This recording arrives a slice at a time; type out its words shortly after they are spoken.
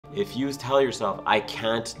If you tell yourself, I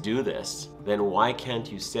can't do this, then why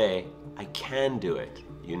can't you say, I can do it?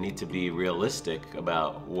 You need to be realistic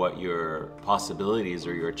about what your possibilities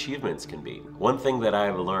or your achievements can be. One thing that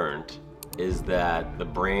I've learned is that the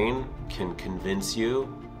brain can convince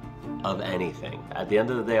you of anything. At the end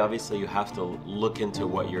of the day, obviously, you have to look into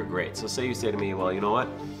what you're great. So say you say to me, well, you know what?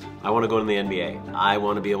 I want to go to the NBA. I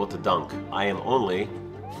want to be able to dunk. I am only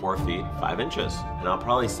 4 feet 5 inches. And I'll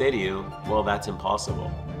probably say to you, well, that's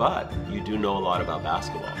impossible. But you do know a lot about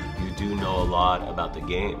basketball. You do know a lot about the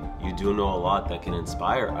game. You do know a lot that can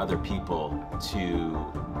inspire other people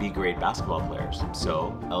to be great basketball players.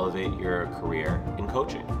 So elevate your career in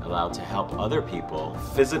coaching. Allow to help other people.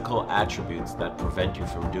 Physical attributes that prevent you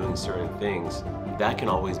from doing certain things, that can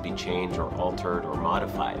always be changed or altered or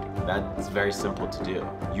modified. That's very simple to do.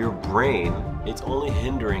 Your brain, it's only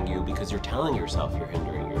hindering you because you're telling yourself you're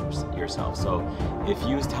hindering yourself. So if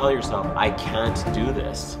you tell yourself, I can't do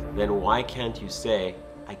this, then why can't you say,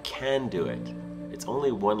 I can do it? It's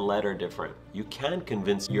only one letter different. You can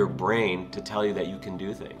convince your brain to tell you that you can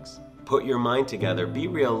do things. Put your mind together, be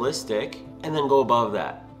realistic, and then go above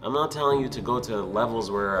that. I'm not telling you to go to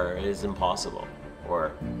levels where it is impossible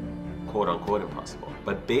or quote unquote impossible,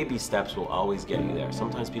 but baby steps will always get you there.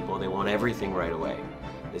 Sometimes people, they want everything right away.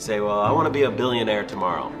 They say, well, I want to be a billionaire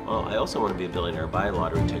tomorrow. Well, I also want to be a billionaire. Buy a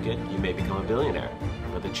lottery ticket, you may become a billionaire.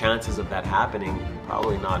 But the chances of that happening,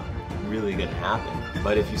 probably not really going to happen.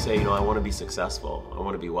 But if you say, you know, I want to be successful, I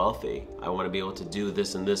want to be wealthy, I want to be able to do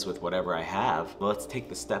this and this with whatever I have, well, let's take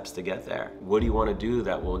the steps to get there. What do you want to do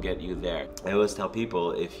that will get you there? I always tell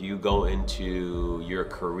people, if you go into your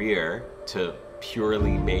career to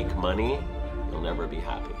purely make money, you'll never be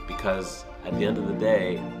happy. Because at the end of the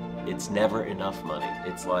day, it's never enough money.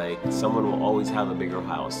 It's like someone will always have a bigger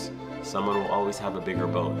house. Someone will always have a bigger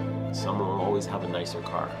boat. Someone will always have a nicer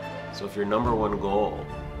car. So if your number one goal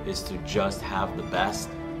is to just have the best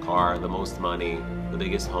car, the most money, the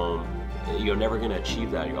biggest home, you're never going to achieve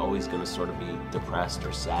that. You're always going to sort of be depressed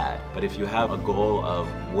or sad. But if you have a goal of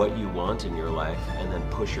what you want in your life and then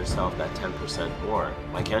push yourself that 10% more,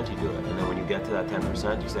 why can't you do it? And then when you get to that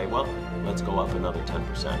 10%, you say, well, let's go up another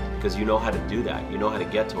 10%. Because you know how to do that. You know how to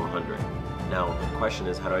get to 100. Now, the question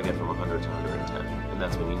is, how do I get from 100 to 110? And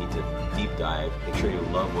that's when you need to deep dive, make sure you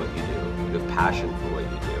love what you do, you have passion for what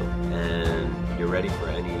you do, and you're ready for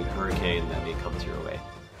any hurricane that may come to your way.